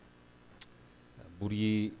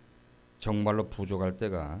물이 정말로 부족할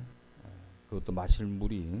때가, 그것도 마실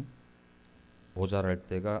물이 모자랄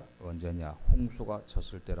때가 언제냐? 홍수가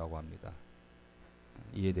졌을 때라고 합니다.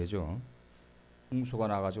 이해되죠? 홍수가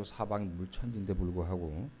나가지고 사방이 물천지인데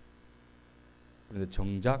불구하고, 그런데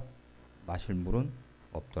정작 마실 물은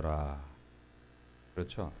없더라.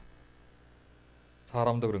 그렇죠?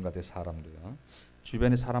 사람도 그런 것 같아요. 사람도요.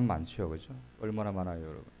 주변에 사람 많죠, 그죠? 얼마나 많아요,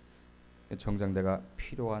 여러분. 정작 내가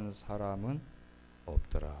필요한 사람은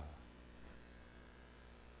없더라.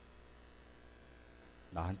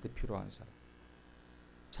 나한테 필요한 사람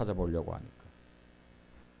찾아보려고 하니까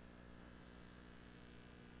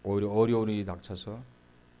오히려 어려운 일이 닥쳐서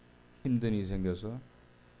힘든 일이 생겨서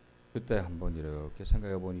그때 한번 이렇게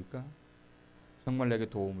생각해 보니까 정말 내게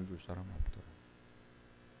도움을 줄 사람은 없더라.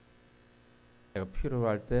 내가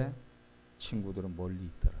필요할 때 친구들은 멀리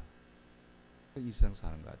있더라. 이 세상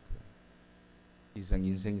사는 것 같아요. 이 세상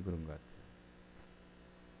인생이 그런 것 같아요.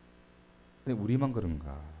 근데 우리만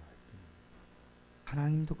그런가?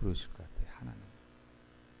 하나님도 그러실 것 같아요.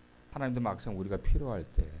 하나님도 막상 우리가 필요할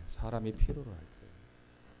때, 사람이 필요로 할 때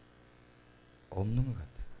없는 것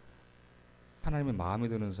같아요. 하나님의 마음에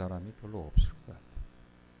드는 사람이 별로 없을 것 같아요.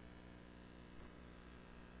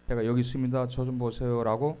 제가 여기 있습니다. 저 좀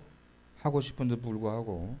보세요라고 하고 싶은데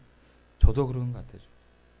불구하고 저도 그런 것 같아요.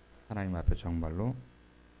 하나님 앞에 정말로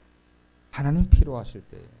하나님 필요하실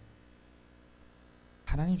때,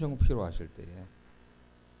 하나님 정말 필요하실 때에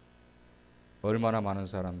얼마나 많은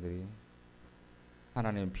사람들이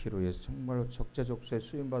하나님 필요에서 정말로 적재적소에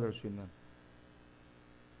쓰임받을 수 있는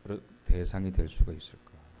그런 대상이 될 수가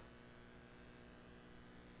있을까?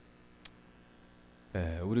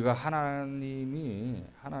 네, 우리가 하나님이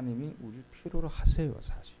우리를 필요로 하세요.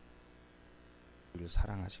 사실 우리를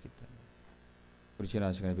사랑하시기 때문에. 우리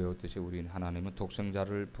지난 시간에 배웠듯이 우리는 하나님은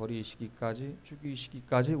독생자를 버리시기까지,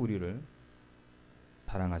 죽이시기까지 우리를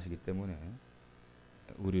사랑하시기 때문에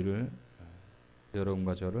우리를,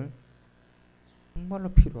 여러분과 저를 정말로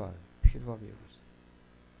필요하게 여기고 있어요.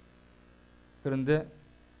 그런데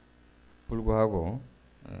불구하고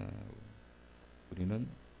우리는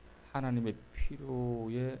하나님의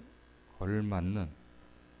필요에 걸맞는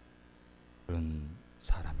그런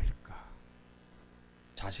사람일까?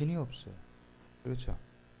 자신이 없어요. 그렇죠?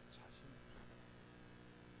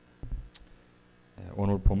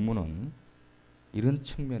 오늘 본문은 이런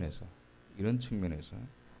측면에서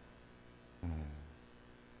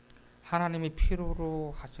하나님이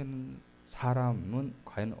필요로 하시는 사람은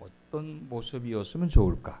과연 어떤 모습이었으면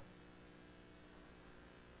좋을까?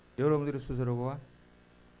 여러분들이 스스로가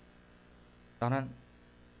나는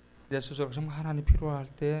내 스스로가 정말 하나님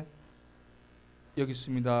필요할 때 여기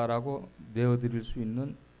있습니다라고 내어드릴 수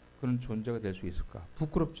있는 그런 존재가 될 수 있을까?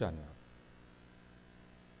 부끄럽지 않아요.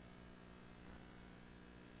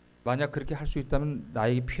 만약 그렇게 할 수 있다면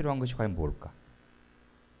나에게 필요한 것이 과연 뭘까?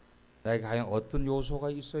 나에게 과연 어떤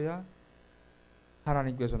요소가 있어야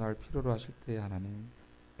하나님께서 나를 필요로 하실 때 하나님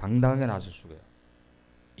당당하게 나설 수가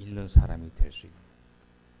있는 사람이 될 수 있는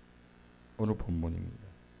오늘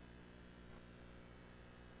본문입니다.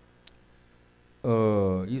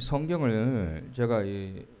 이 성경을 제가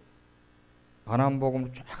이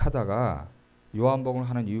가나안복음을 쫙 하다가 요한복음을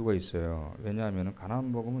하는 이유가 있어요. 왜냐하면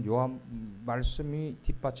가나안복음은 요한 말씀이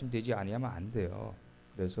뒷받침되지 아니하면 안 돼요.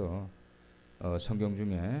 그래서 성경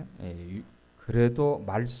중에 그래도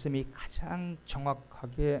말씀이 가장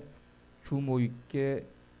정확하게 규모 있게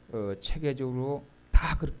체계적으로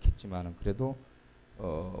다 그렇겠지만은 그래도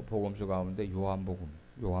복음서 가운데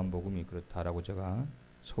요한복음이 그렇다라고 제가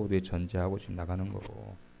서두에 전제하고 지금 나가는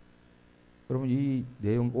거고. 여러분 이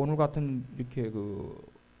내용 오늘 같은 이렇게 그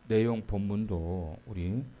내용 본문도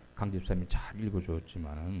우리 강 집사님이 잘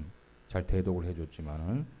읽어줬지만은 잘 대독을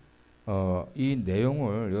해줬지만은 이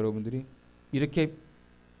내용을 여러분들이 이렇게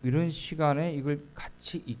이런 시간에 이걸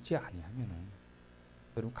같이 읽지 아니하면은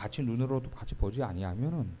여러분 같이 눈으로도 같이 보지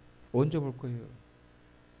아니하면은 언제 볼 거예요?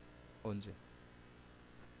 언제?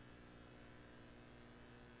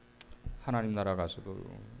 하나님 나라 가서도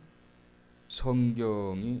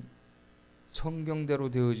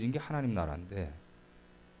성경대로 되어진 게 하나님 나라인데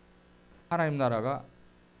하나님 나라가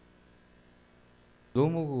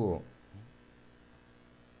너무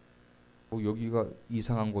여기가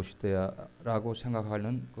이상한 곳이다라고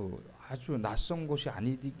생각하는 그 아주 낯선 곳이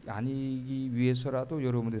아니기 위해서라도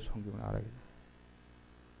여러분들이 성경을 알아야 돼요.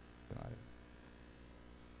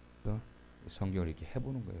 그래서 성경을 이렇게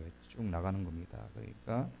해보는 거예요. 쭉 나가는 겁니다.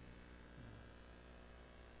 그러니까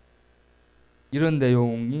이런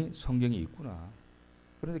내용이 성경에 있구나.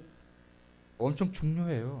 그런데 엄청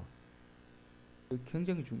중요해요.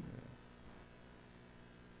 굉장히 중요해요.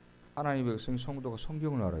 하나님의 백성 성도가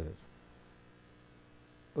성경을 알아야죠.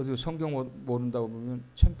 어디 성경 모른다고 보면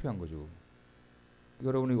창피한 거죠.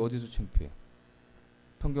 여러분이 어디서 창피해?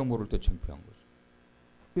 성경 모를 때 창피한 거죠.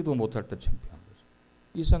 기도 못할 때 창피한 거죠.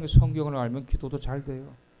 이상의 성경을 알면 기도도 잘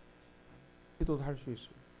돼요. 기도도 할 수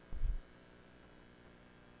있어요.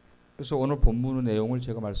 그래서 오늘 본문의 내용을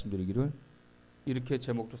제가 말씀드리기를 이렇게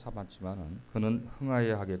제목도 삼았지만은 그는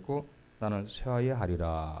흥하여야 하겠고 나는 쇠하여야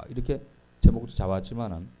하리라 이렇게 제목도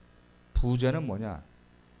잡았지만은 부제는 뭐냐?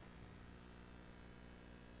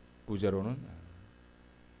 부제로는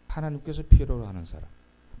하나님께서 필요로 하는 사람.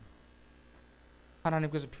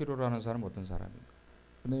 하나님께서 필요로 하는 사람은 어떤 사람인가?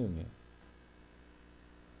 그 내용이에요.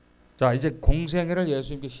 자, 이제 공생애를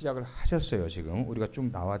예수님께 시작을 하셨어요. 지금 우리가 쭉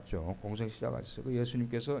나왔죠. 공생 시작하셨어요. 그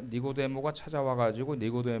예수님께서 니고데모가 찾아와 가지고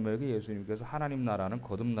니고데모에게 예수님께서 하나님 나라는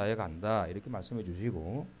거듭나야 간다 이렇게 말씀해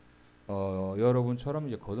주시고 여러분처럼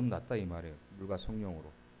이제 거듭났다 이 말이에요. 물과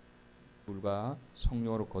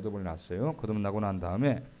성령으로 거듭을 났어요. 거듭나고 난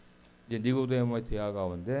다음에 이제 니고데모의 대화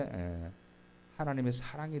가운데 하나님의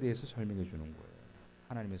사랑에 대해서 설명해 주는 거예요.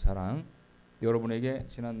 하나님의 사랑. 여러분에게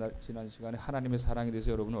지난 시간에 하나님의 사랑에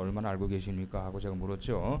대해서 여러분은 얼마나 알고 계십니까? 하고 제가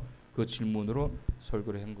물었죠. 그 질문으로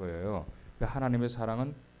설교를 한 거예요. 하나님의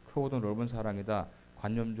사랑은 크고도 넓은 사랑이다.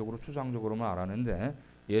 관념적으로 추상적으로만 알았는데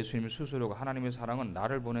예수님 스스로가 하나님의 사랑은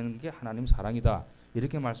나를 보내는 게 하나님 사랑이다.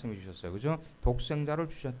 이렇게 말씀해 주셨어요. 그죠? 독생자를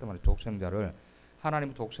주셨단 말이에요. 독생자를.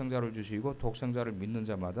 하나님 독생자를 주시고 독생자를 믿는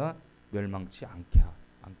자마다 멸망치 않게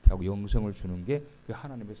하고 영생을 주는 게 그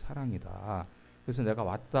하나님의 사랑이다. 그래서 내가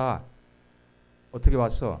왔다. 어떻게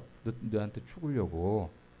왔어? 너한테 죽으려고.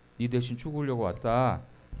 네 대신 죽으려고 왔다.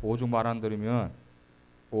 오죽 말 안 들으면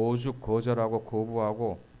오죽 거절하고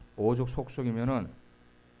거부하고 오죽 속속이면은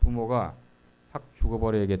부모가 확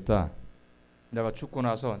죽어버려야겠다. 내가 죽고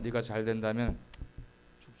나서 네가 잘 된다면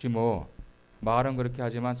죽지 뭐. 말은 그렇게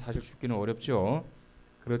하지만 사실 죽기는 어렵죠.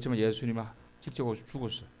 그렇지만 예수님은 직접 오셔서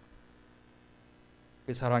죽었어.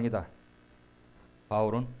 그게 사랑이다.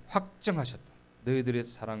 바울은 확증하셨다. 너희들의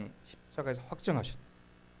사랑 십자가에서 확증하셨다.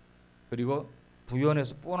 그리고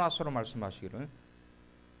부연해서 보너스로 말씀하시기를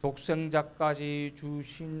독생자까지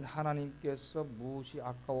주신 하나님께서 무엇이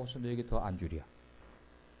아까워서 너에게 더 안 주랴.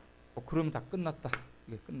 그러면 다 끝났다.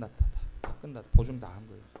 이게 끝났다. 다 끝났다. 보증 다 한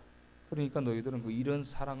거예요. 그러니까 너희들은 그 이런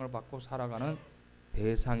사랑을 받고 살아가는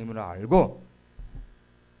대상임을 알고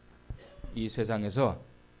이 세상에서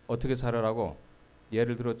어떻게 살아라고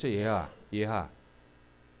예를 들었죠. 예하.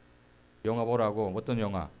 영화 보라고. 어떤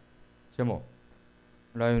영화? 제목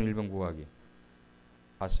라이온 일병 구하기.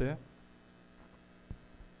 봤어요?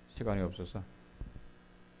 시간이 없어서.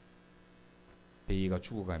 베이가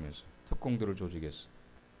죽어가면서 특공대를 조직했어.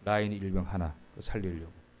 라인 일병 하나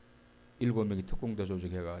살리려고 7명이 특공대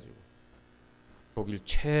조직해가지고 독일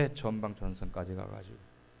최전방 전선까지 가가지고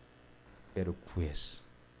배를 구했어.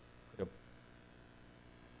 그래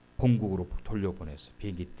본국으로 돌려보냈어.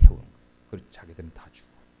 비행기 태우는 거. 그리고 자기들은 다 죽어.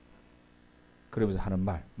 그러면서 하는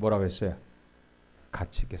말 뭐라 그랬어요?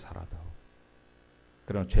 가치 있게 살아다오.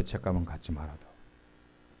 그런 죄책감은 갖지 말아다오.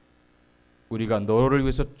 우리가 너를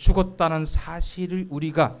위해서 죽었다는 사실을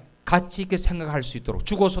우리가 가치 있게 생각할 수 있도록,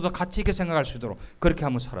 죽어서도 가치 있게 생각할 수 있도록 그렇게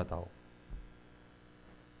한번 살아다오.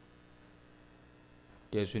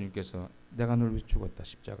 예수님께서 내가 너를 위해 죽었다.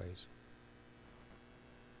 십자가에서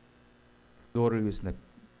너를 위해서 내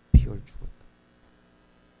피 흘려 죽었다.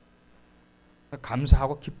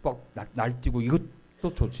 감사하고 기뻐 날뛰고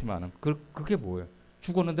이것도 좋지만은 그게 뭐예요?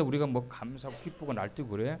 죽었는데 우리가 뭐 감사하고 기쁘고 날뛰고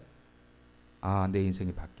그래? 아, 내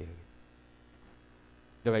인생이 바뀌어야겠다.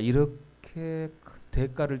 내가 이렇게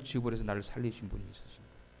대가를 지불해서 나를 살리신 분이 있으신다.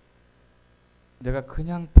 내가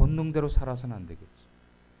그냥 본능대로 살아서는 안 되겠지.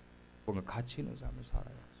 뭔가 가치 있는 삶을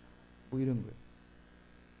살아야지. 뭐 이런 거예요.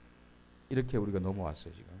 이렇게 우리가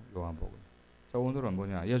넘어왔어요 지금 요한복음. 자, 오늘은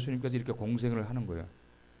뭐냐? 예수님께서 이렇게 공생을 하는 거예요.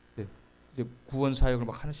 이제 구원 사역을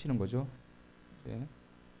막 하시는 거죠. 이제.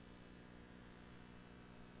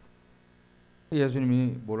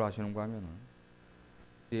 예수님이 뭘 하시는가 하면은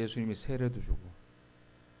예수님이 세례도 주고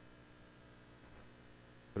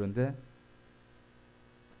그런데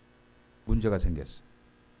문제가 생겼어.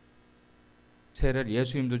 세례를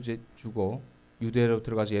예수님도 주고 유대로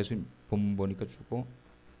들어가서 예수님 본문 보니까 주고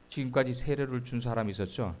지금까지 세례를 준 사람이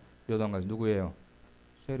있었죠. 요단강에서 누구예요?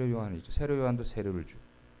 세례 요한이죠. 세례 요한도 세례를 주고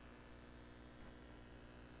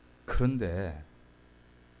그런데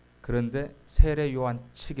세례 요한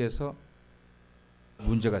측에서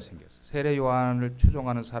문제가 생겼어. 세례 요한을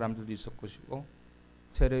추종하는 사람들도 있었을 것이고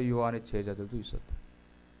세례 요한의 제자들도 있었다.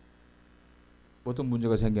 어떤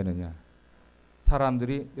문제가 생겼느냐?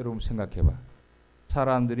 사람들이 여러분 생각해봐.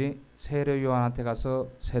 사람들이 세례 요한한테 가서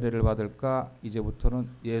세례를 받을까? 이제부터는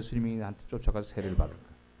예수님한테 쫓아가서 세례를 받을까?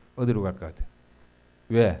 어디로 갈 것 같아?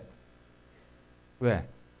 왜? 왜?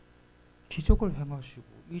 기적을 행하시고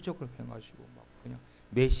이적을 행하시고 막 그냥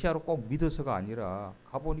메시아로 꼭 믿어서가 아니라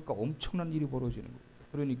가보니까 엄청난 일이 벌어지는 거예요.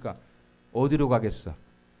 그러니까 어디로 가겠어?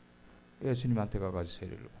 예수님한테 가가지고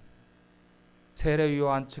세례를 받는. 세례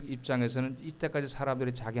요한 측 입장에서는 이때까지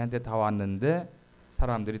사람들이 자기한테 다 왔는데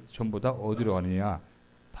사람들이 전부 다 어디로 가느냐?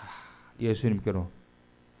 다 예수님께로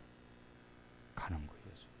가는 거예요.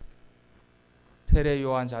 세례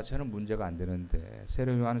요한 자체는 문제가 안 되는데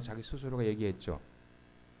세례 요한은 자기 스스로가 얘기했죠.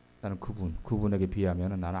 나는 그분에게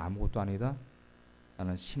비하면 나는 아무것도 아니다.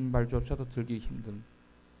 나는 신발조차도 들기 힘든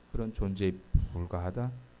그런 존재에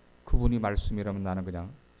불과하다. 그분이 말씀이라면 나는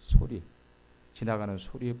그냥 소리, 지나가는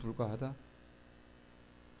소리에 불과하다.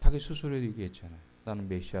 자기 스스로 얘기했잖아요. 나는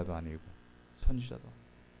메시아도 아니고 선지자도 아니고.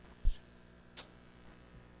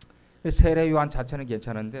 세례 요한 자체는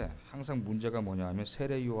괜찮은데 항상 문제가 뭐냐 하면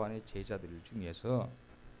세례 요한의 제자들 중에서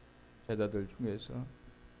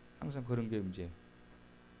항상 그런 게 이제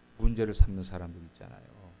문제를 삼는 사람들 있잖아요.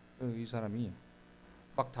 이 사람이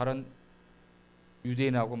막 다른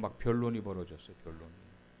유대인하고 막 변론이 벌어졌어요. 변론이.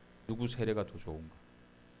 누구 세례가 더 좋은가?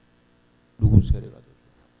 누구 세례가 더 좋은가?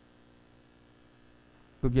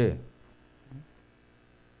 그게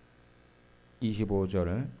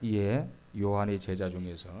 25절 이에 요한의 제자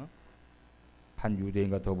중에서 한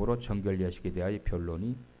유대인과 더불어 정결 예식에 대하여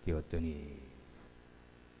변론이 되었더니,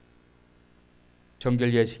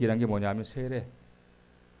 정결 예식이란 게 뭐냐면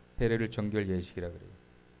세례를 정결 예식이라 그래요.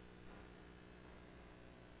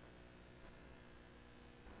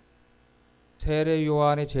 세례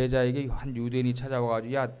요한의 제자에게 한 유대인이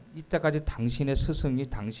찾아와가지고 야 이때까지 당신의 스승이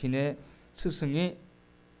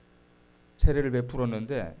세례를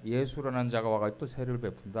베풀었는데 예수라는 자가 와가지고 또 세례를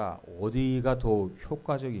베푼다. 어디가 더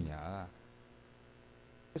효과적이냐?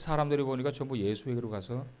 사람들이 보니까 전부 예수에게로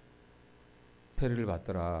가서 세례를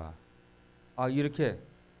받더라. 아 이렇게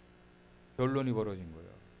변론이 벌어진 거예요.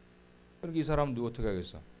 그러니까 이 사람도 어떻게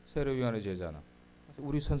하겠어? 세례 요한의 제자나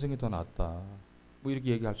우리 선생이 더 낫다. 뭐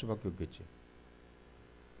이렇게 얘기할 수밖에 없겠지.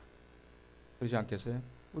 그렇지 않겠어요?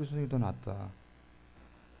 우리 선생이 더 낫다.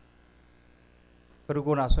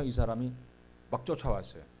 그러고 나서 이 사람이 막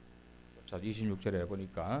쫓아왔어요. 26절에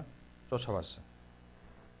보니까 쫓아왔어.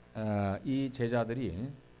 이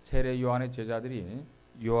제자들이 세례 요한의 제자들이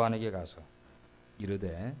요한에게 가서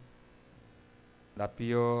이르되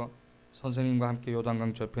라삐여 선생님과 함께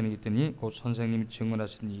요단강 저편에 있더니 곧 선생님이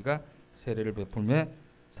증언하신 이가 세례를 베풀매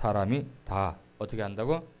사람이 다 어떻게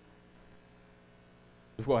한다고?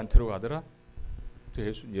 누구한테로 가더라?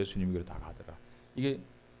 예수님에게로 다 가더라. 이게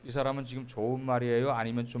이 사람은 지금 좋은 말이에요?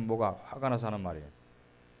 아니면 좀 뭐가 화가 나서 하는 말이에요?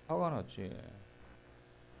 화가 났지.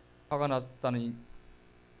 화가 났다는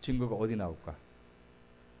증거가 어디 나올까?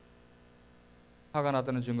 화가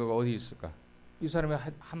났다는 증거가 어디 있을까? 이 사람이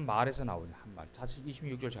한 말에서 나오냐. 한 말. 자세히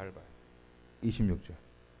 26절 잘 봐요.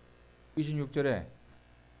 26절에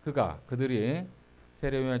그들이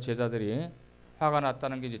세례요한 제자들이 화가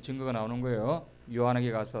났다는 게 이제 증거가 나오는 거예요.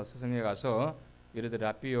 요한에게 가서 스승에게 가서 이르되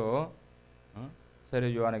라삐여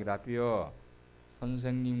세례 요한에게 라삐여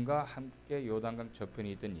선생님과 함께 요단강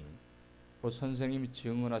저편에 있더니 그 선생님이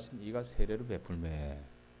증언하신 이가 세례를 베풀매.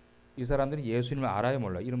 이 사람들이 예수님을 알아요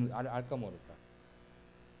몰라? 이름 알까 모를까?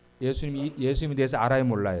 예수님에 대해서 알아요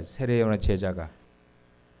몰라요? 세례 요한의 제자가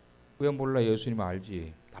왜 몰라? 예수님을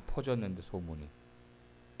알지. 다 퍼졌는데 소문이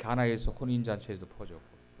가나에서 혼인잔치에서도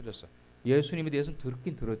퍼졌어. 예수님에 대해서는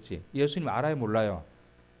듣긴 들었지. 예수님 알아요 몰라요?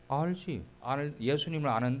 알지. 예수님을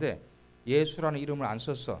아는데 예수라는 이름을 안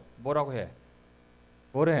썼어. 뭐라고 해?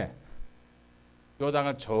 뭐래?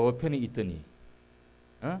 요단강 저편에 있더니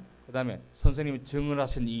그 다음에 선생님이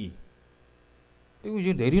증언하신 이거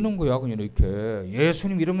이제 내리는 거야. 그냥 이렇게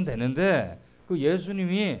예수님 이러면 되는데 그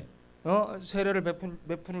예수님이 세례를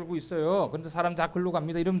베풀고 있어요. 그런데 사람 다 글로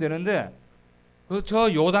갑니다. 이러면 되는데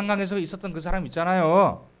저 요단강에서 있었던 그 사람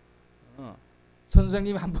있잖아요.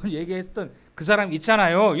 선생님이 한번 얘기했던 그 사람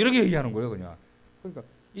있잖아요. 이렇게 얘기하는 거예요. 그냥. 그러니까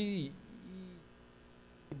이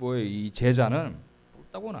제자는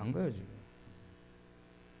옳다고 난 거예요 지금.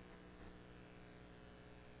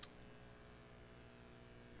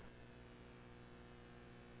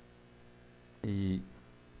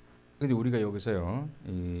 근데 우리가 여기서요,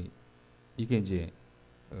 이게 이제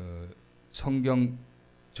성경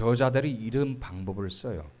저자들이 이런 방법을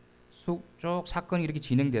써요. 쭉 사건이 이렇게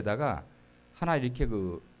진행되다가 하나 이렇게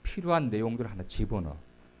그 필요한 내용들을 하나 집어넣어.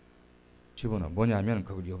 뭐냐면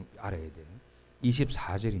그걸 알아야 돼.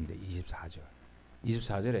 24절입니다.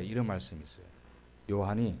 24절에 이런 말씀이 있어요.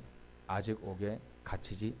 요한이 아직 옥에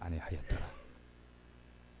갇히지 아니하였더라.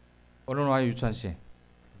 얼른 와요 유찬 씨.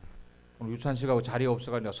 오늘 유찬 씨가 자리에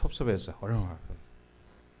없어가지고 섭섭했어. 얼른 와.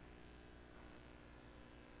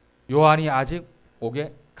 요한이 아직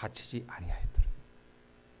옥에 갇히지 아니하였더라.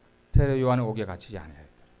 세례 요한은 옥에 갇히지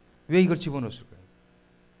아니하였더라. 왜 이걸 집어넣었을까요?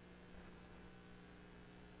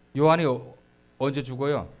 요한이 언제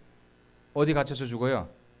죽어요? 어디 갇혀서 죽어요?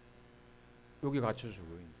 여기 갇혀서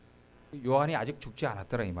죽어요. 요한이 아직 죽지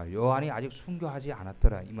않았더라 이 말이에요. 요한이 아직 순교하지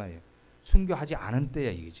않았더라 이 말이에요. 순교하지 않은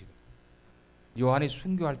때야 이게 지금. 요한이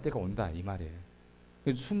순교할 때가 온다 이 말이에요.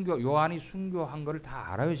 요한이 순교한 거를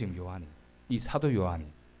다 알아요 지금 요한이. 이 사도 요한이.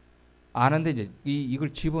 아는데 이제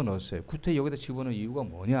이걸 집어넣었어요. 구태 여기다 집어넣은 이유가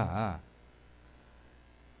뭐냐?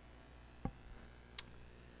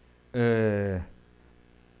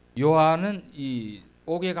 요한은 이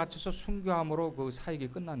옥에 갇혀서 순교함으로 그 사역이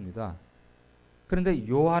끝납니다. 그런데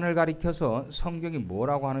요한을 가리켜서 성경이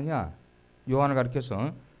뭐라고 하느냐? 요한을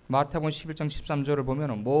가리켜서 마태복음 11장 13절을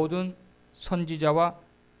보면 모든 선지자와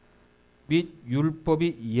및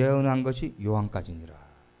율법이 예언한 것이 요한까지니라.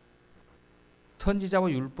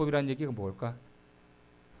 선지자와 율법이라는 얘기가 뭘까?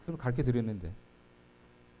 그럼 가르쳐 드렸는데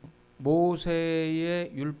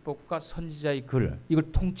모세의 율법과 선지자의 글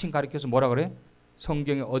이걸 통칭 가리켜서 뭐라 그래?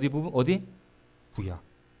 성경의 어디 부분? 어디? 구약.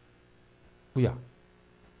 구약.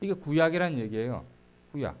 이게 구약이라는 얘기예요.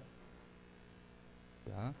 구약.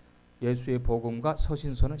 예수의 복음과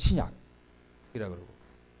서신서는 신약이라 그러고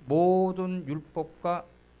모든 율법과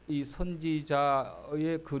이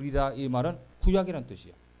선지자의 글이다 이 말은 구약이라는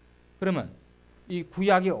뜻이야. 그러면 이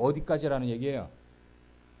구약이 어디까지라는 얘기예요?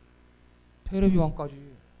 세례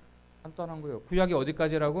요한까지. 간단한 거예요. 구약이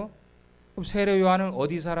어디까지라고? 그럼 세례 요한은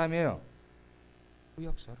어디 사람이에요?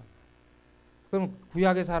 구약 사람. 그럼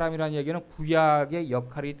구약의 사람이라는 얘기는 구약의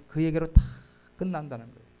역할이 그에게로 다 끝난다는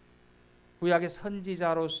거예요. 구약의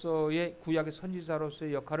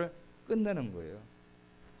선지자로서의 역할을 끝내는 거예요.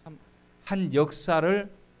 한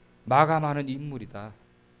역사를 마감하는 인물이다.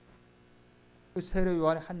 그 세례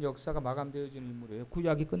요한의 한 역사가 마감되어지는 인물이에요.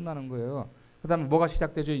 구약이 끝나는 거예요. 그다음에 뭐가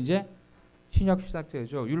시작되죠? 이제 신약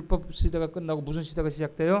시작되죠. 율법 시대가 끝나고 무슨 시대가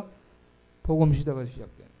시작돼요? 복음 시대가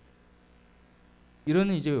시작돼요.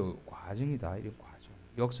 이런 이제 과정이다. 이런 과정.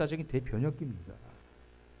 역사적인 대변혁기입니다.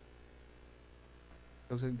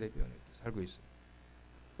 역사적인 대변혁기 살고 있어요.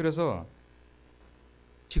 그래서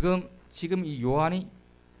지금 이 요한이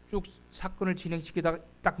쭉 사건을 진행시키다가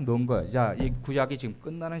딱 넣은 거야. 자, 이 구약이 지금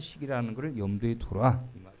끝나는 시기라는 것을 염두에 두라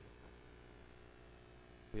이 말이에요.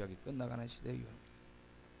 구약이 끝나가는 시대에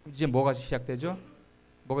이제 뭐가 시작되죠?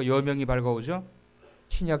 뭐가 여명이 밝아오죠?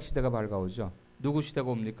 신약 시대가 밝아오죠. 누구 시대가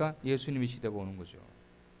옵니까? 예수님의 시대가 오는 거죠.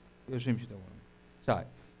 예수님 시대가 오는 거죠. 자,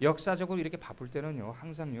 역사적으로 이렇게 바쁠 때는요,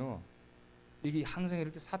 항상요, 이게 항상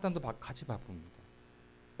이럴 때 사탄도 같이 바쁩니다.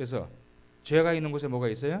 그래서 죄가 있는 곳에 뭐가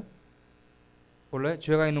있어요? 원래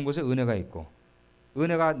죄가 있는 곳에 은혜가 있고,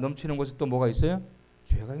 은혜가 넘치는 곳에 또 뭐가 있어요?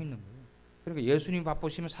 죄가 있는 거예요. 그러니까 예수님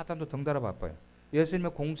바쁘시면 사탄도 덩달아 바빠요.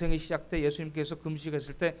 예수님의 공생이 시작돼 예수님께서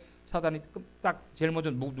금식했을 때 사단이 딱 제일 먼저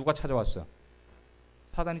누가 찾아왔어?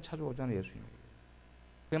 사단이 찾아오잖아요. 예수님.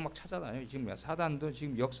 그냥 막 찾아다녀요. 지금 사단도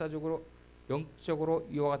지금 역사적으로 영적으로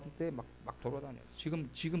이와 같은 때 막 돌아다녀요. 지금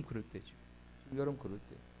그럴 때 지금 여러분 그럴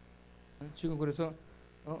때 지금 그래서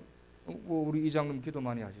우리 이장님 기도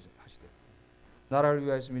많이 하시대. 나라를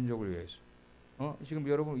위해서 민족을 위해서. 지금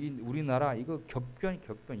여러분 우리나라 이거 격변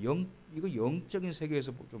이거 영적인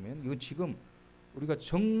세계에서 보면 이거 지금 우리가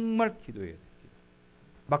정말 기도해야 돼.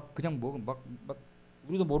 막 그냥 막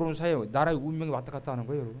우리도 모르는 사이에 나라의 운명이 왔다 갔다 하는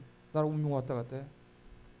거예요, 여러분. 나라 운명 왔다 갔다 해.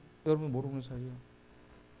 여러분 모르는 사이에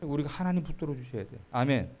우리가 하나님 붙들어 주셔야 돼.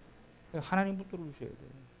 아멘. 하나님 붙들어 주셔야 돼.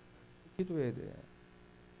 기도해야 돼.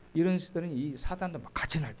 이런 시대는 이 사단도 막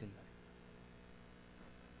같이 날뛴다.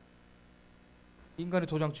 인간의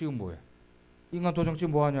도장 지금 뭐야? 인간 도장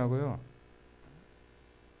지금 뭐 하냐고요?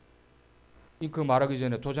 그 말하기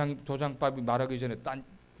전에 도장밥이 말하기 전에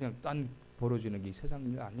그냥 딴 벌어지는 게 세상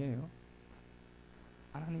일 아니에요.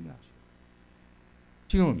 하나님이 하셔.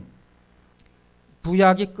 지금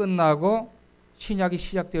구약이 끝나고 신약이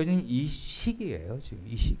시작되어진 이 시기예요. 지금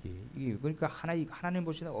이 시기. 이게 그러니까 하나님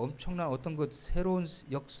보시는 엄청난 어떤 그 새로운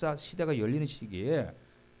역사 시대가 열리는 시기에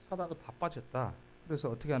사단도 바빠졌다.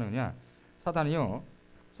 그래서 어떻게 하느냐? 사단이요.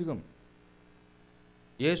 지금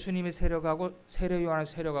예수님의 세력하고 세례 요한의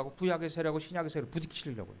세력하고 구약의 세력하고 신약의 세력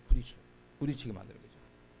부딪히려고 부딪히게 만드는 거죠.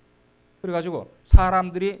 그래가지고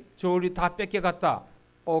사람들이 저울이 다 뺏겨갔다.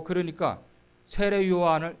 그러니까 세례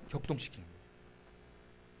요한을 격동시키는 거예요.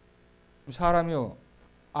 사람이요.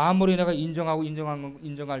 아무리 내가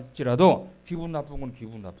인정할지라도 기분 나쁜 건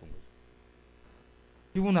기분 나쁜 거죠.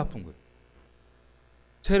 기분 나쁜 거예요.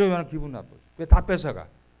 세례 요한은 기분 나쁘죠. 왜 다 뺏어가?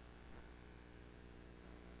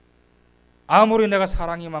 아무리 내가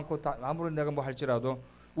사랑이 많고 아무리 내가 뭐 할지라도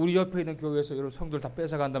우리 옆에 있는 교회에서 여러분 성도들 다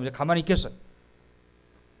뺏어간다면 이제 가만히 있겠어요?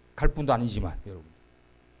 갈 뿐도 아니지만 여러분.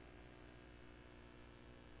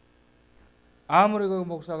 아무리 그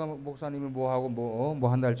목사님이 뭐하고 뭐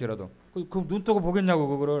한다 할지라도 그 눈 뜨고 보겠냐고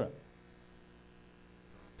그거를.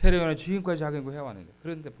 세례요한이 지금까지 자기 거 해왔는데.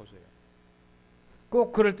 그런데 보세요.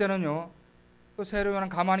 꼭 그럴 때는요. 그 세례요한은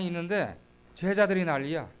가만히 있는데 제자들이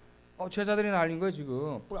난리야. 제자들이 난린 거야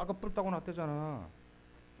지금. 아까 뿔 따고 놨대잖아.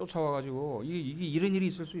 쫓아와가지고 이게 이런 일이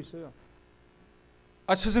있을 수 있어요.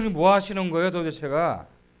 스승님 뭐 하시는 거예요 도대체가?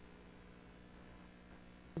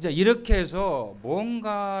 이제 이렇게 해서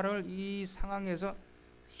뭔가를 이 상황에서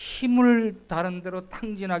힘을 다른 데로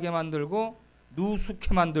탕진하게 만들고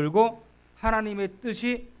누수케 만들고 하나님의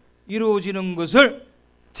뜻이 이루어지는 것을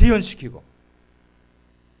지연시키고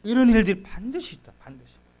이런 일들이 반드시 있다.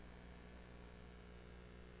 반드시.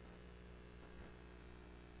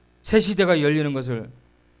 새 시대가 열리는 것을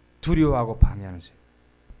두려워하고 방해하는 세.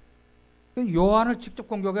 요한을 직접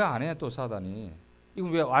공격해 안 해 또 사단이.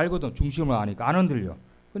 이건 왜 알거든. 중심을 아니까 안 흔들려.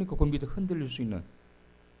 그러니까 그 밑에 흔들릴 수 있는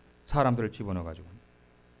사람들을 집어넣어가지고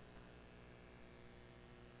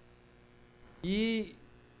이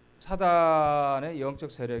사단의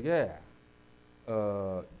영적 세력에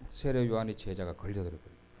세례 요한의 제자가 걸려들어버려요.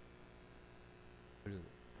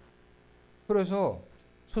 그래서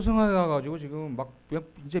스승하여 가지고 지금 막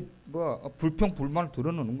이제 불평 불만을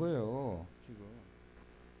드러내는 거예요. 지금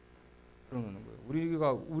드러내는 거예요.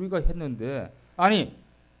 우리가 했는데 아니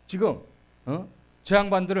지금 제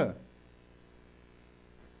양반들을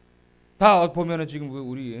다 보면은 지금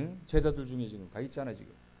우리 제자들 중에 지금 가 있잖아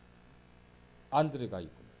지금 안드레가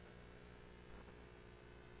있고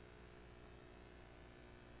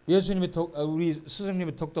예수님의 우리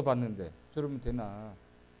스승님의 덕도 봤는데 저러면 되나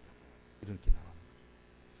이렇게 나와.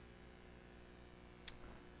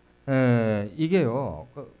 이게요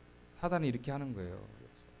사단이 이렇게 하는 거예요.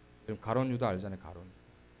 가론 유다 알잖아요.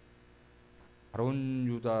 가론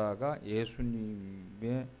유다가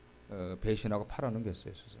예수님의 배신하고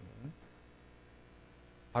팔아넘겼어요. 스승을.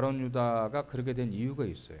 가론 유다가 그렇게 된 이유가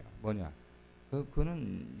있어요. 뭐냐?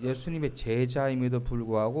 그는 예수님의 제자임에도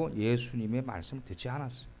불구하고 예수님의 말씀을 듣지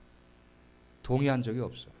않았어요. 동의한 적이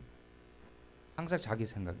없어. 항상 자기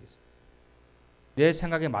생각이 있어. 내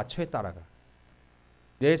생각에 맞춰야 따라가.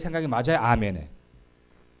 내 생각이 맞아야 아멘해.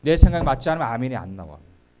 내 생각이 맞지 않으면 아멘이 안 나와.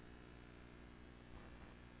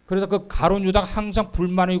 그래서 그 가론 유다가 항상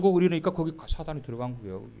불만이고 그러니까 거기 사단이 들어간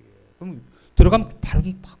거예요. 그럼 들어가면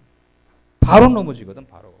바로 넘어지거든.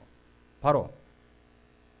 바로.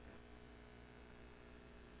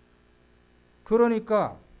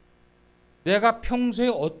 그러니까 내가 평소에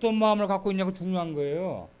어떤 마음을 갖고 있냐가 중요한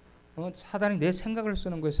거예요. 사단이 내 생각을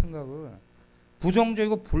쓰는 거예요. 생각을.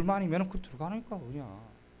 부정적이고 불만이면 그 들어가니까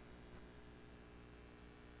그냥.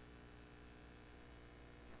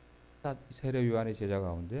 세례 요한의 제자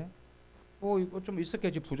가운데 이거 좀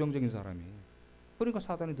있었겠지 부정적인 사람이. 그러니까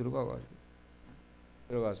사단이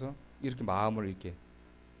들어가서 이렇게 마음을 이렇게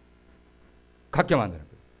갖게 만드는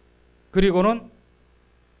거예요. 그리고는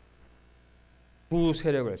구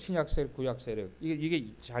세력을 신약 세력, 구약 세력 이게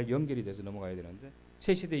잘 연결이 돼서 넘어가야 되는데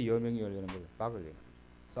새 시대의 여명이 열리는 걸 막으려고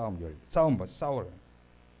싸워요.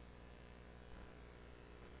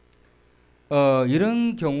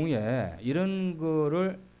 이런 경우에 이런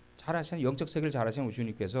거를 잘하시는 영적 세계를 잘하시는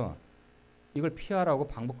주님께서 이걸 피하라고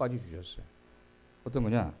방법까지 주셨어요. 어떤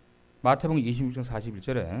거냐? 마태복음 26장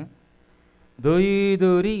 41절에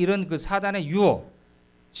너희들이 이런 그 사단의 유혹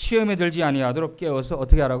시험에 들지 아니하도록 깨어서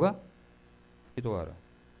어떻게 하라고? 기도하라.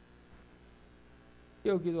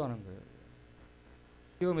 깨어 기도하는 거예요.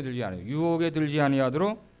 시험에 들지 아니하도록 유혹에 들지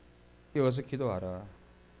아니하도록 깨어서 기도하라.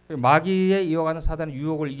 마귀에 이어가는 사단의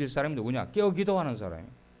유혹을 이길 사람이 누구냐? 깨어 기도하는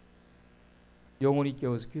사람이에요. 영혼이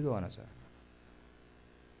깨어서 기도하는 사람.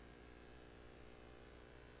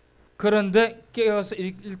 그런데 깨어서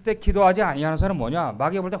일때 기도하지 아니하는 사람은 뭐냐?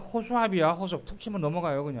 마귀가 볼 때 허수아비야. 툭 치면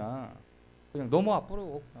넘어가요. 그냥 넘어와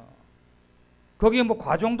버려. 거기에 뭐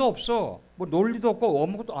과정도 없어. 뭐 논리도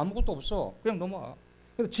없고 아무것도 없어. 그냥 넘어와.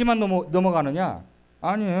 그래서 지만 넘어가느냐?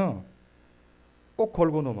 아니에요. 꼭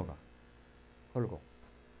걸고 넘어가. 걸고.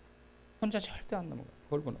 혼자 절대 안 넘어가.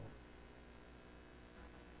 걸고 넘어가.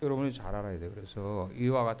 여러분이 잘 알아야 돼요. 그래서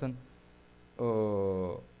이와 같은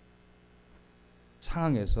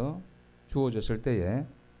상황에서 주어졌을 때에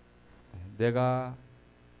내가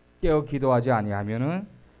깨어 기도하지 아니하면은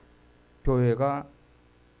교회가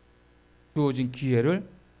주어진 기회를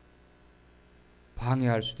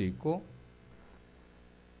방해할 수도 있고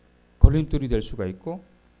걸림돌이 될 수가 있고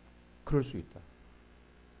그럴 수 있다.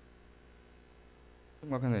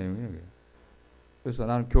 심각한 내용이에요. 그래서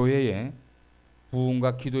나는 교회에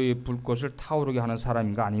부흥과 기도의 불꽃을 타오르게 하는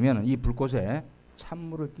사람인가 아니면 이 불꽃에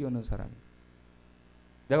찬물을 끼얹는 사람인가.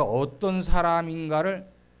 내가 어떤 사람인가를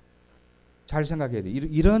잘 생각해야 돼.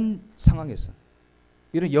 이런 상황에서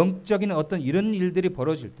이런 영적인 어떤 이런 일들이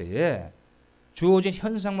벌어질 때에 주어진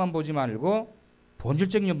현상만 보지 말고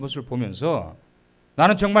본질적인 것을 보면서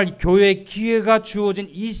나는 정말 이 교회의 기회가 주어진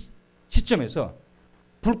이 시점에서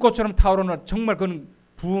불꽃처럼 타오르는 정말 그건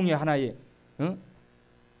부흥의 하나의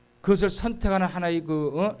그것을 선택하는 하나의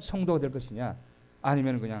성도가 될 것이냐,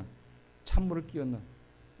 아니면 그냥 찬물을 끼얹는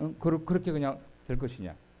그렇게 그냥 될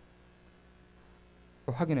것이냐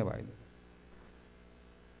확인해 봐야 돼요.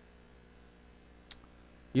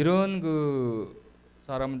 이런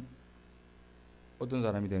사람은 어떤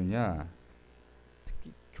사람이 되느냐,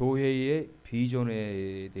 특히 교회의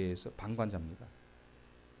비전에 대해서 방관자입니다.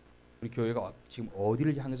 우리 교회가 지금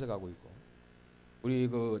어디를 향해서 가고 있고, 우리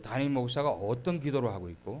담임 목사가 어떤 기도를 하고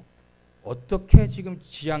있고, 어떻게 지금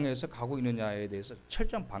지향해서 가고 있느냐에 대해서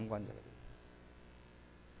철저한 방관자가 돼요.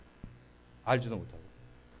 알지도 못하고.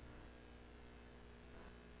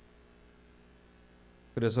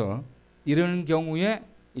 그래서 이런 경우에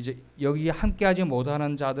이제 여기에 함께하지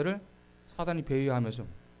못하는 자들을 사단이 배회하면서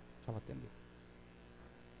잡아당겨요.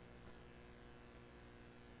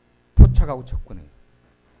 포착하고 접근해요.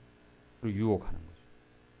 그리고 유혹하는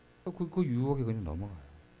거죠. 그 유혹에 그냥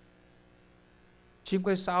넘어가요.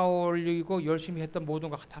 지금까지 쌓아올리고 열심히 했던 모든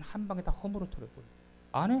거 단 한 방에 다 허물어 털어버려요.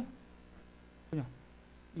 안 해. 그냥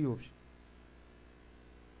이유 없이.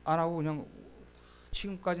 안 하고 그냥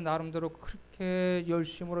지금까지 나름대로 그렇게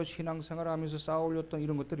열심으로 신앙생활을 하면서 쌓아올렸던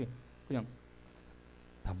이런 것들이 그냥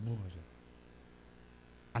다 무너져요.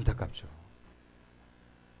 안타깝죠.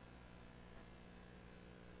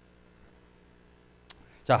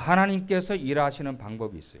 자, 하나님께서 일하시는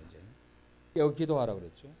방법이 있어요. 이제 여기 기도하라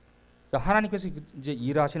그랬죠. 자, 하나님께서 이제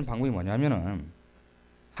일하시는 방법이 뭐냐면은,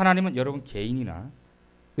 하나님은 여러분 개인이나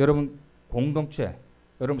여러분 공동체,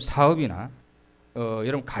 여러분 사업이나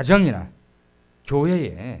여러분 가정이나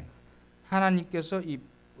교회에 하나님께서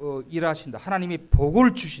일하신다. 하나님이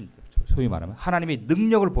복을 주신다. 소위 말하면 하나님의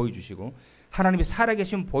능력을 보여주시고 하나님이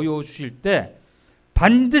살아계신 보여주실 때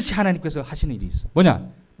반드시 하나님께서 하시는 일이 있어.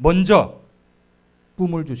 뭐냐? 먼저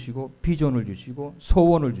꿈을 주시고 비전을 주시고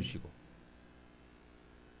소원을 주시고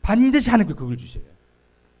반드시 하나님께 그걸 주셔요.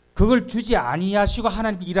 그걸 주지 아니하시고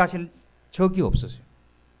하나님께 일하시는 적이 없었어요.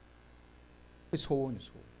 소원이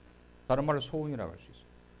소원. 다른 말로 소원이라고 할 수 있어요.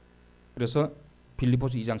 그래서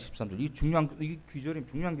빌립보서 2장 13절 이 중요한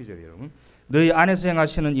규절이에요, 여러분. 너희 안에서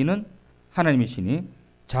행하시는 이는 하나님이시니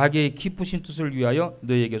자기의 기쁘신 뜻을 위하여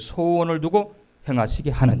너희에게 소원을 두고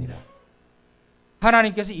행하시게 하느니라.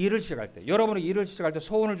 하나님께서 일을 시작할 때, 여러분이 일을 시작할 때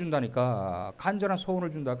소원을 준다니까. 간절한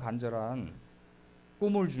소원을 준다. 간절한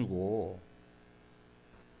꿈을 주고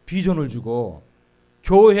비전을 주고,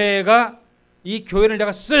 교회가 이 교회를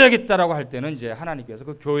내가 써야겠다라고 할 때는 이제 하나님께서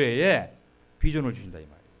그 교회에 비전을 주신다 이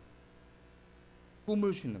말이에요.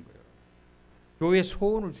 꿈을 주시는 거예요. 교회에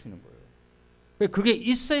소원을 주시는 거예요. 그게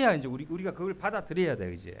있어야 이제 우리가 그걸 받아들여야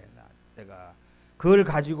돼. 이제 내가 그걸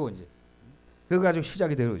가지고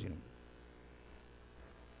시작이 되어지는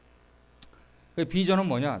거예요. 비전은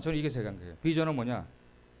뭐냐? 저는 이게 생각해요. 비전은 뭐냐?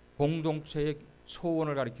 공동체의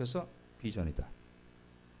소원을 가리켜서 비전이다.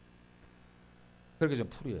 그렇게 좀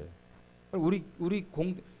풀이해요. 우리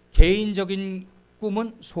개인적인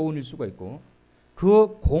꿈은 소원일 수가 있고,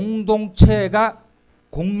 그 공동체가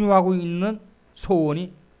공유하고 있는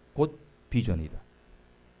소원이 곧 비전이다.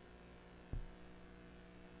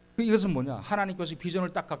 이것은 뭐냐? 하나님께서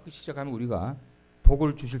비전을 딱 갖기 시작하면 우리가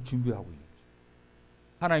복을 주실 준비하고 있는 거죠.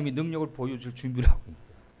 하나님이 능력을 보여줄 준비를 하고 있는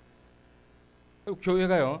거예요.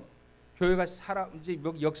 교회가 이제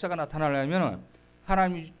역사가 나타나려면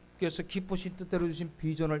하나님께서 기쁘신 뜻대로 주신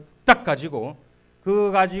비전을 딱 가지고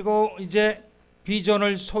이제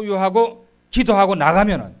비전을 소유하고 기도하고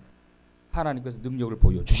나가면은 하나님께서 능력을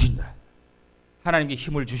보여주신다. 하나님께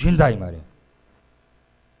힘을 주신다 이 말이에요.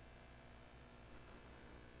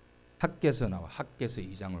 학개서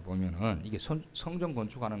 2장을 보면은 이게 성전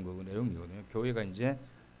건축하는 거 내용이거든요. 교회가 이제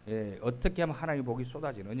어떻게 하면 하나님의 복이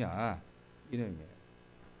쏟아지느냐 이런 의미예요.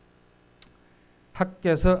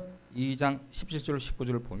 학개서 2장 17절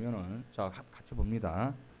 19절을 보면은 자 같이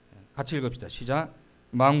봅니다. 같이 읽읍시다. 시작.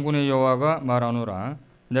 만군의 여호와가 말하노라.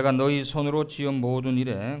 내가 너희 손으로 지은 모든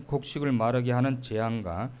일에 곡식을 마르게 하는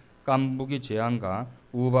재앙과 깐부기 재앙과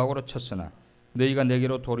우박으로 쳤으나 너희가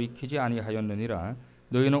내게로 돌이키지 아니하였느니라.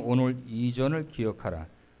 너희는 오늘 이전을 기억하라.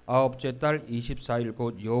 아홉째 달 24일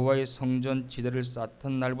곧 여호와의 성전 지대를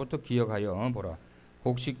쌓던 날부터 기억하여 보라.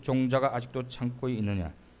 곡식 종자가 아직도 창고에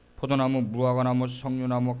있느냐. 포도나무, 무화과나무,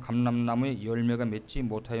 석류나무, 감람나무에 열매가 맺지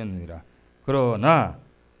못하였느니라. 그러나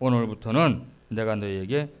오늘부터는 내가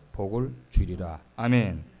너희에게 복을 주리라.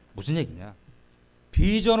 아멘. 무슨 얘기냐?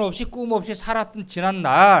 비전 없이 꿈 없이 살았던 지난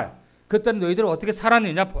날, 그때는 너희들 어떻게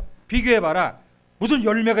살았느냐 비교해봐라. 무슨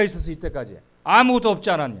열매가 있었어 이때까지? 아무것도 없지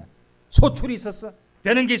않았냐? 소출이 있었어?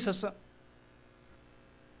 되는 게 있었어?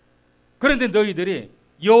 그런데 너희들이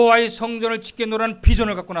여호와의 성전을 짓겠노라는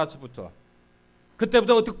비전을 갖고 나서부터,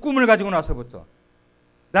 그때부터 어떤 꿈을 가지고 나서부터,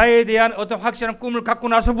 나에 대한 어떤 확실한 꿈을 갖고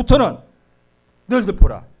나서부터는 너희들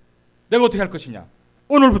보라. 내가 어떻게 할 것이냐?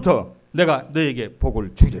 오늘부터 내가 너에게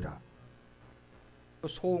복을 주리라.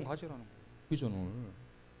 소원 가지라는 거예요. 비전을.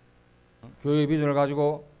 교회의 비전을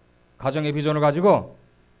가지고, 가정의 비전을 가지고,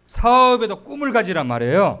 사업에도 꿈을 가지란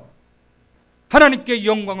말이에요. 하나님께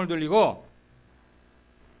영광을 돌리고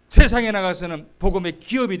세상에 나가서는 복음의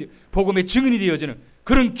증인이 되어지는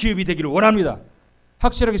그런 기업이 되기를 원합니다.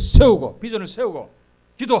 확실하게 세우고, 비전을 세우고,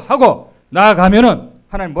 기도하고 나아가면은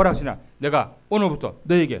하나님 뭐라 하시냐? 내가 오늘부터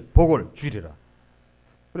너에게 복을 주리라.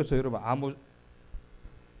 그래서 여러분, 아무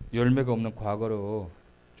열매가 없는 과거로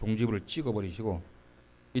종지부를 찍어버리시고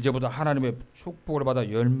이제부터 하나님의 축복을 받아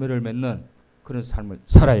열매를 맺는 그런 삶을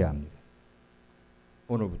살아야 합니다.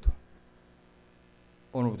 오늘부터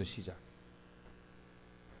시작.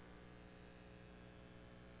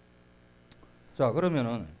 자,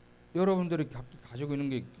 그러면은 여러분들이 가지고 있는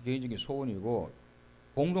게 개인적인 소원이고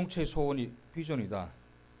공동체의 소원이 비전이다.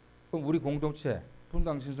 그럼 우리 공동체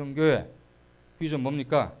분당신성교회 비전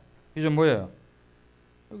뭡니까? 비전 뭐예요?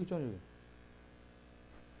 여기 있잖아요.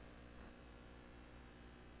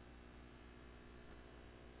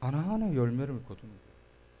 가나안의 열매를 거두는 거예요.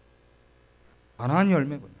 가나안의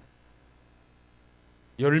열매군요.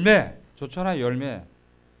 열매 좋잖아요. 열매.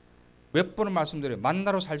 몇 번을 말씀드려요.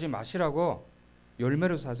 만나로 살지 마시라고.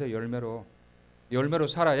 열매로 사세요. 열매로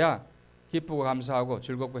살아야 기쁘고 감사하고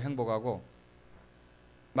즐겁고 행복하고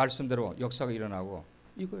말씀대로 역사가 일어나고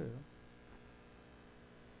이거예요.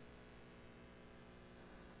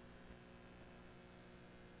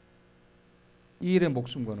 이 일에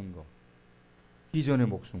목숨 거는 거, 비전에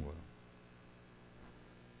목숨 거는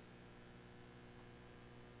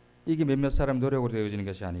이게 몇몇 사람 노력으로 되어지는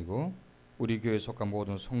것이 아니고 우리 교회에 속한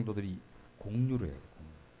모든 성도들이 공유를 해요.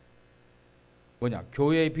 뭐냐?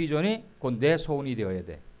 교회의 비전이 곧 내 소원이 되어야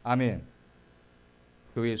돼. 아멘.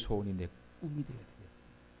 교회의 소원이 내 꿈이 되어야 돼.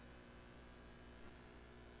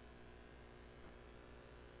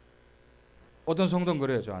 어떤 성도는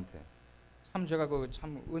그래요, 저한테. 참 제가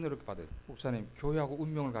참 은혜롭게 받아요. 목사님, 교회하고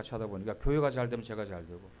운명을 같이 하다 보니까 교회가 잘 되면 제가 잘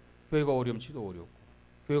되고, 교회가 어려우면 지도 어렵고,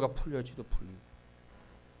 교회가 풀려야 지도 풀리고.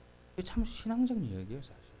 이게 참 신앙적인 이야기예요,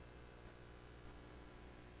 사실.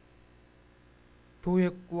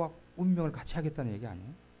 교회와 운명을 같이 하겠다는 얘기 아니에요?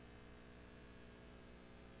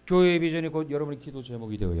 교회의 비전이 곧 여러분의 기도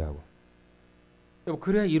제목이 되어야 하고, 여러분,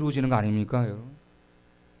 그래야 이루어지는 거 아닙니까, 여러분?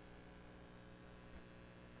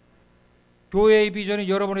 교회의 비전이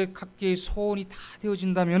여러분의 각계의 소원이 다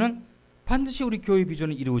되어진다면은 반드시 우리 교회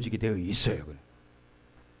비전이 이루어지게 되어 있어요.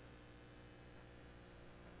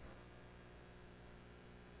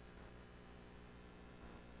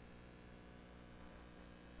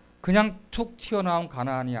 그냥 툭 튀어나온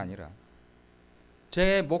가나안이 아니라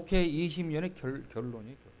제 목회 20년의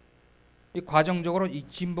결론이에요. 이 과정적으로 이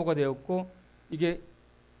진보가 되었고 이게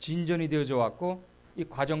진전이 되어져 왔고 이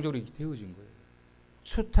과정적으로 이렇게 되어진 거예요.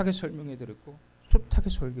 숱하게 설명해 드렸고 숱하게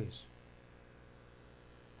설교했어요.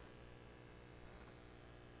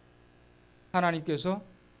 하나님께서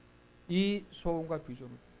이 소원과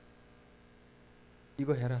비전을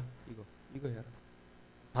이거 해라. 이거 해라.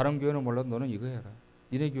 다른 교회는 몰라도 너는 이거 해라.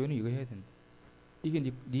 니네 교회는 이거 해야 된다. 이게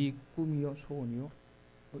네 꿈이요 소원이요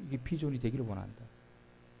이게 비전이 되기를 원한다.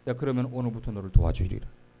 야, 그러면 오늘부터 너를 도와주리라.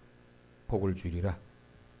 복을 주리라.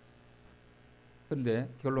 그런데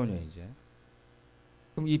결론이에요. 이제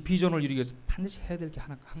그럼 이 비전을 이루기 위해서 반드시 해야 될 게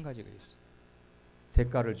한 가지가 있어.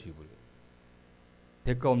 대가를 지불해.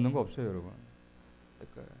 대가 없는 거 없어요, 여러분.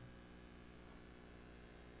 대가.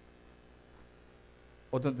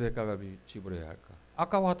 어떤 대가가 지불해야 할까?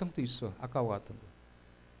 아까와 같은 것도 있어. 아까와 같은 거.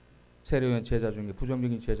 세례요한 제자 중에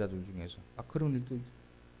부정적인 제자들 중에서 그런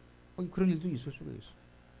일도 있을 수가 있어.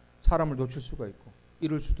 사람을 놓칠 수가 있고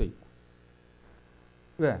잃을 수도 있고.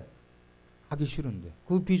 왜? 하기 싫은데.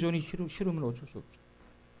 그 비전이 싫으면 어쩔 수 없죠.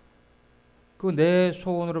 그 내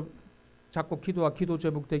소원으로 자꾸 기도와 기도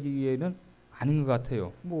제목되기 위해는 아닌 것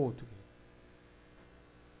같아요. 뭐 어떻게?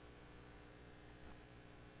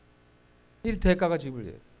 이 대가가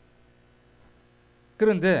지불돼요.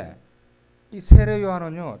 그런데 이 세례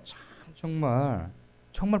요한은요, 참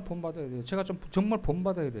정말 본받아야 돼요. 제가 정말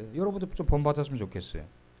본받아야 돼요. 여러분도 좀 본받았으면 좋겠어요.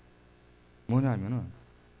 뭐냐면은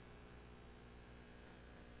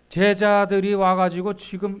제자들이 와가지고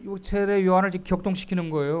지금 세례 요한을 격동시키는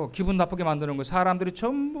거예요. 기분 나쁘게 만드는 거예요. 사람들이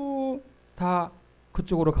전부 다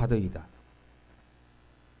그쪽으로 가더이다.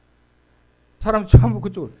 사람 전부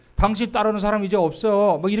그쪽으로. 당신 따르는 사람 이제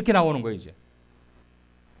없어. 뭐 이렇게 나오는 거예요 이제.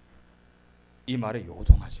 이 말에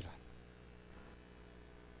요동하지라.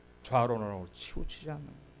 좌로나로 치우치지 않는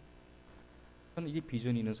거예요. 저는 이게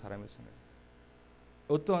비전이 있는 사람의 생각이에요.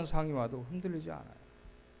 어떠한 상황이 와도 흔들리지 않아요.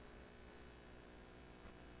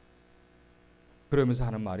 그러면서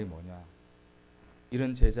하는 말이 뭐냐.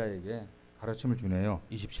 이런 제자에게 가르침을 주네요.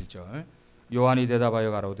 27절. 요한이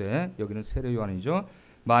대답하여 가로되, 여기는 세례 요한이죠.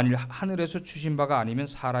 만일 하늘에서 주신 바가 아니면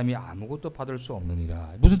사람이 아무것도 받을 수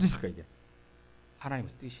없느니라. 무슨 뜻일까 이게?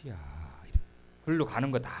 하나님의 뜻이야. 글로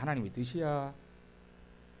가는 거 다 하나님의 뜻이야.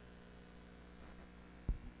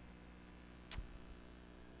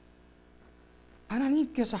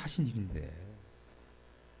 하나님께서 하신 일인데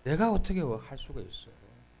내가 어떻게 할 수가 있어?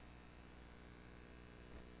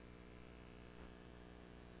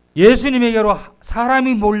 예수님에게로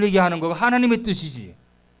사람이 몰리게 하는 거가 하나님의 뜻이지.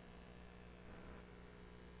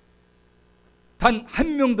 단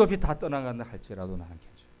한 명도 없이 다 떠나간다 할지라도 나는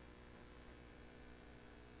괜찮아.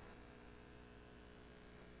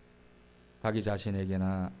 자기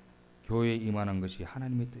자신에게나 교회에 임하는 것이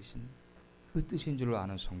하나님의 뜻인 그 뜻인 줄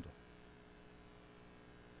아는 성도.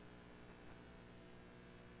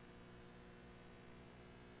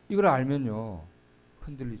 이걸 알면요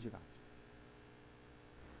흔들리지가 않죠.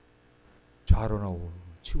 좌로나 우로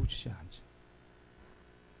치우치지 않죠.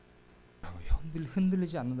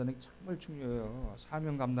 흔들리지 않는다는 게 정말 중요해요.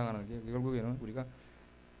 사명 감당하는 게 결국에는 우리가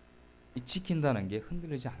지킨다는 게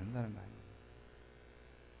흔들리지 않는다는 거 아니에요.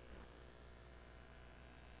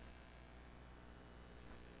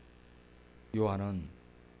 요한은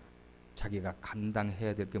자기가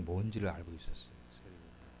감당해야 될 게 뭔지를 알고 있었어요.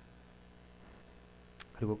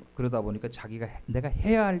 그리고 그러다 보니까 내가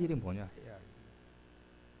해야 할 일이 뭐냐, 해야 할 일.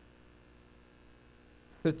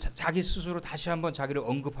 그래서 자기 스스로 다시 한번 자기를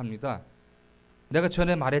언급합니다. 내가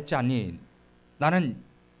전에 말했지 않니? 나는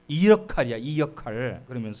이 역할이야, 이 역할.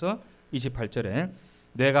 그러면서 28절에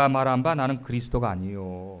내가 말한 바 나는 그리스도가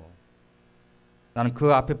아니요. 나는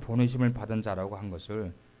그 앞에 보내심을 받은 자라고 한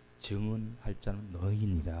것을 증언할 자는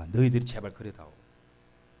너희니라. 너희들이 제발 그래다오.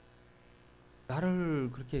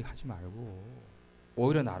 나를 그렇게 하지 말고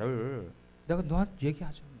오히려 내가 너한테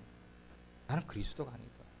얘기하죠. 나는 그리스도가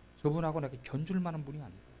아니다. 저분하고 내가 견줄 만한 분이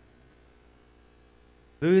아니다.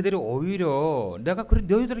 너희들이 오히려 내가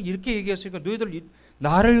너희들을 이렇게 얘기했으니까 너희들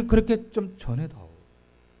나를 그렇게 좀 전해다오.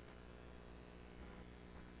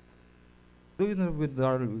 너희들은 왜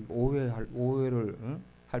나를 오해를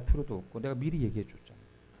할 필요도 없고 내가 미리 얘기해 줬잖아.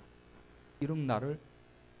 이런 나를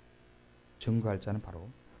증거할 자는 바로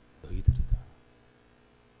너희들이다.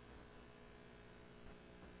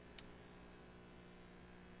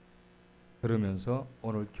 그러면서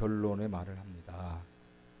오늘 결론의 말을 합니다.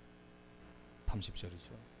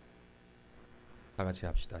 30절이죠. 다 같이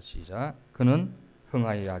합시다. 시작. 그는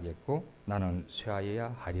흥하여야 하겠고 나는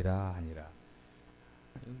쇠하여야 하리라 하니라.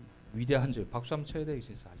 위대한 절. 박수 한번 쳐야 돼요.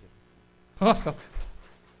 진짜.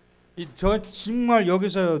 저 정말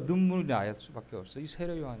여기서 눈물이 나야 수밖에 없어. 이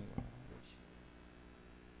세례 요한이구나.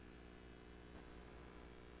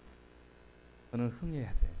 너는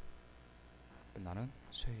흥해야 돼. 나는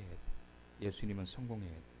쇠해야 돼. 예수님은 성공해야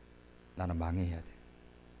돼. 나는 망해야 돼.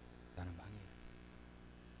 나는 망해야 돼.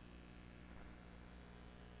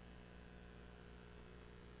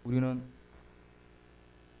 우리는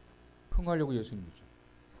흥하려고 예수님 믿죠.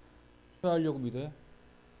 쇠하려고 믿어요?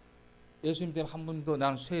 예수님 때문에 한 번도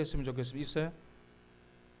나는 쇠했으면 좋겠으면 있어요?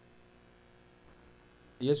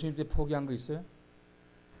 예수님 때문에 포기한 거 있어요?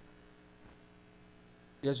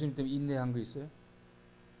 예수님 때문에 인내한 거 있어요?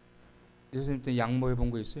 예수님 때문에 양보해 본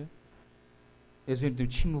거 있어요? 예수님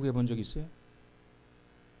때문에 침묵해 본 적 있어요?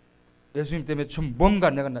 예수님 때문에 좀 뭔가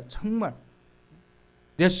내가 정말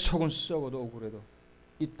내 속은 썩어도 억울해도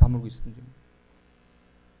입 다물고 있었는지.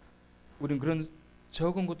 우린 그런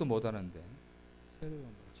적은 것도 못하는데 새로운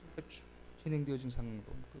거 진행되어진 상황을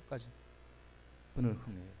보면 끝까지 그는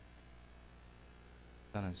흥해.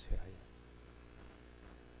 나는 쇠하여.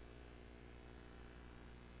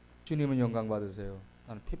 주님은 영광 받으세요.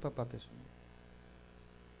 나는 핍박받겠습니다.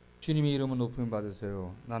 주님의 이름은 높임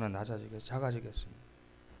받으세요. 나는 작아지겠습니다.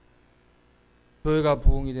 교회가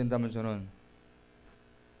부흥이 된다면 저는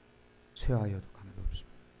쇠하여도 가망이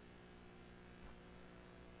없습니다.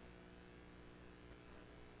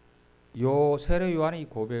 요 세례 요한의 이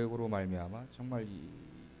고백으로 말미암아 정말 이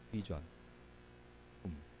비전,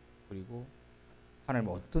 그리고 하나님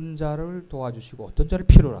어떤 자를 도와주시고 어떤 자를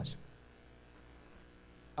필요로 하실까?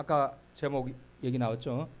 아까 제목 얘기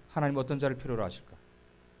나왔죠? 하나님 어떤 자를 필요로 하실까?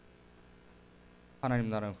 하나님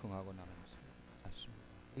나는 흥하고 나는 낫습니다.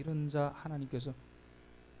 이런 자 하나님께서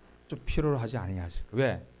좀 필요로 하지 아니하실까?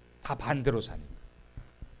 왜? 다 반대로 사니까.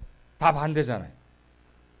 다 반대잖아요.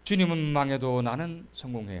 주님은 망해도 나는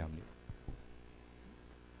성공해야 합니다.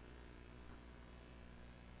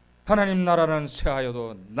 하나님 나라는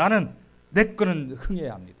쇠하여도 나는 내 거는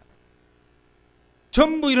흥해야 합니다.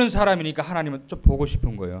 전부 이런 사람이니까 하나님은 좀 보고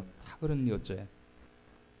싶은 거예요. 다 그러니 어째?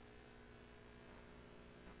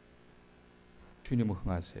 주님은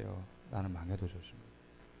흥하세요. 나는 망해도 좋습니다.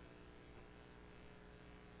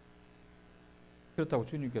 그렇다고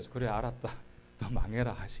주님께서 그래 알았다. 너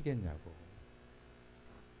망해라 하시겠냐고.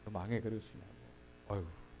 너 망해 그러시냐고. 어휴,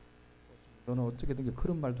 너는 어떻게든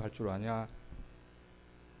그런 말도 할 줄 아냐?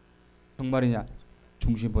 정말이냐?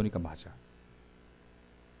 중심 보니까 맞아.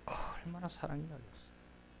 얼마나 사랑이 가겠어.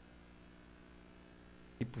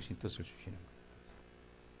 기쁘신 뜻을 주시는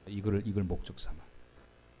거예요. 이걸 목적 삼아,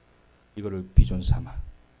 이거를 비전 삼아,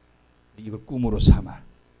 이걸 꿈으로 삼아.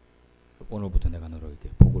 오늘부터 내가 너에게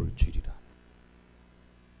복을 주리라.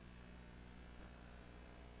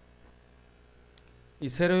 이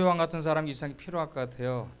세례 요한 같은 사람이 이 세상에 필요할 것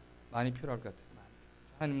같아요. 많이 필요할 것 같아요.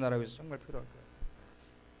 하나님 나라 위해서 정말 필요할 것 같아요.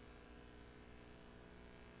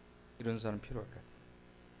 이런 사람 필요할 것 같아요.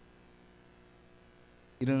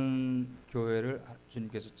 이런 교회를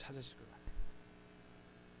주님께서 찾으실 것 같아요.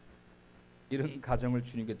 이런 가정을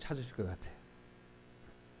주님께서 찾으실 것 같아요.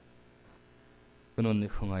 그는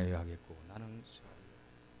흥하여야 하겠고 나는 쇠하여야.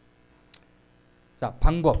 자,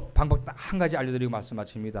 방법 딱 한 가지 알려드리고 말씀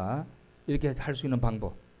마칩니다. 이렇게 할 수 있는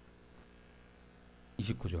방법.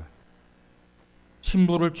 29절.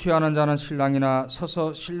 신부를 취하는 자는 신랑이나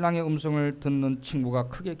서서 신랑의 음성을 듣는 친구가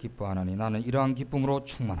크게 기뻐하나니 나는 이러한 기쁨으로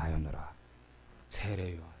충만하였노라.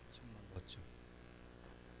 세례요한 정말 멋져.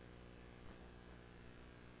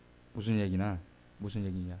 무슨 얘기냐?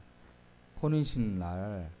 혼인신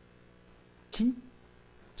날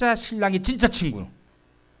진짜 신랑이 진짜 친구는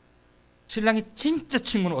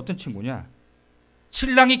어떤 친구냐?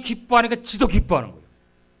 신랑이 기뻐하니까 지도 기뻐하는 거예요.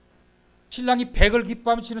 신랑이 100을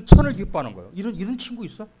기뻐하면 지는 1000을 기뻐하는 거예요. 이런 친구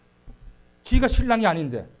있어? 지가 신랑이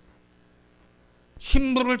아닌데.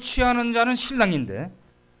 신부를 취하는 자는 신랑인데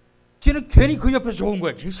지는 괜히 그 옆에서 좋은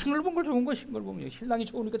거야. 싱글벙글 좋은 거야. 싱글벙글. 신랑이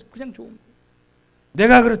좋으니까 그냥 좋은 거야.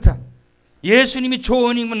 내가 그렇다. 예수님이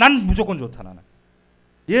좋으니까 난 무조건 좋다. 나는.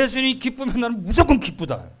 예수님이 기쁘면 나는 무조건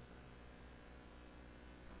기쁘다.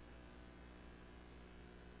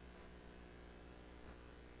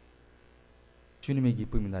 주님의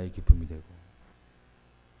기쁨이 나의 기쁨이 되고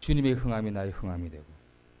주님의 흥함이 나의 흥함이 되고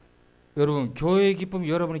여러분 교회의 기쁨이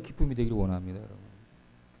여러분의 기쁨이 되기를 원합니다. 여러분.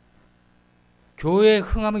 교회의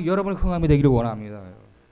흥함이 여러분의 흥함이 되기를 원합니다. 여러분.